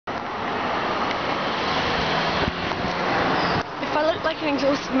getting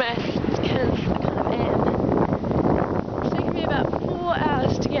exhausted mess because I kind of am. It's taken me about 4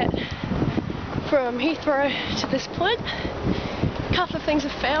 hours to get from Heathrow to this point. A couple of things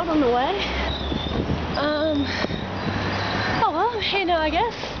have failed on the way. Oh well, I'm here now I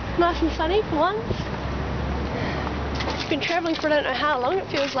guess. Nice and sunny for once. Been travelling for I don't know how long, it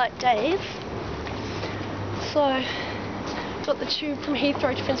feels like days. So, got the tube from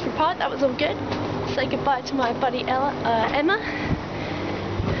Heathrow to Finsbury Park, that was all good. Say goodbye to my buddy Emma.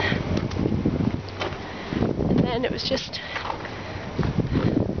 And then it was just,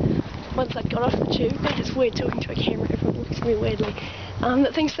 once I got off the tube, it's weird talking to a camera, everyone looks at me weirdly,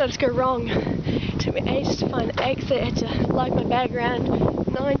 that things started to go wrong. It took me ages to find the exit, I had to lug my bag around,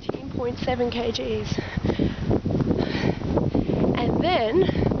 19.7 kgs. And then,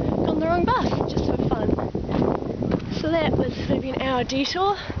 got on the wrong bus, just for fun. So that was maybe an hour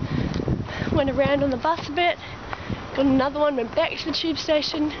detour. Went around on the bus a bit, got another one, went back to the tube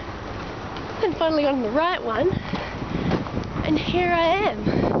station, then finally got on the right one, and here I am,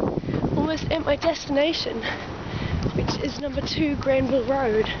 almost at my destination, which is number 2 Granville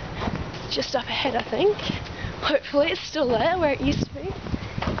Road. It's just up ahead I think. Hopefully it's still there where it used to be.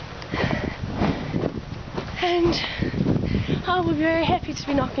 And I will be very happy to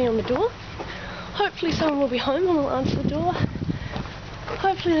be knocking on the door. Hopefully someone will be home and will answer the door.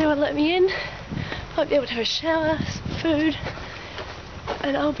 Hopefully they will let me in. I'll be able to have a shower, some food,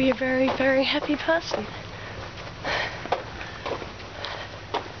 and I'll be a very, very happy person.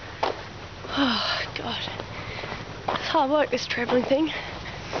 Oh God, it's hard work this travelling thing.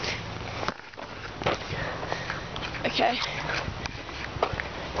 Okay,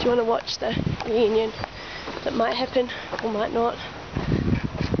 do you want to watch the reunion that might happen or might not?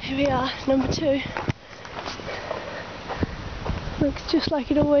 Here we are, number 2. Looks just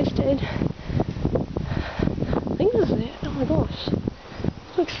like it always did. I think this is it. Oh my gosh.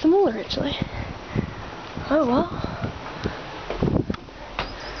 Looks smaller actually. Oh well.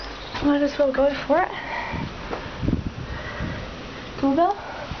 Might as well go for it. Doorbell?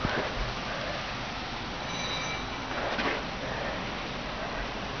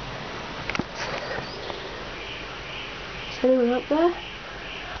 Is anyone up there?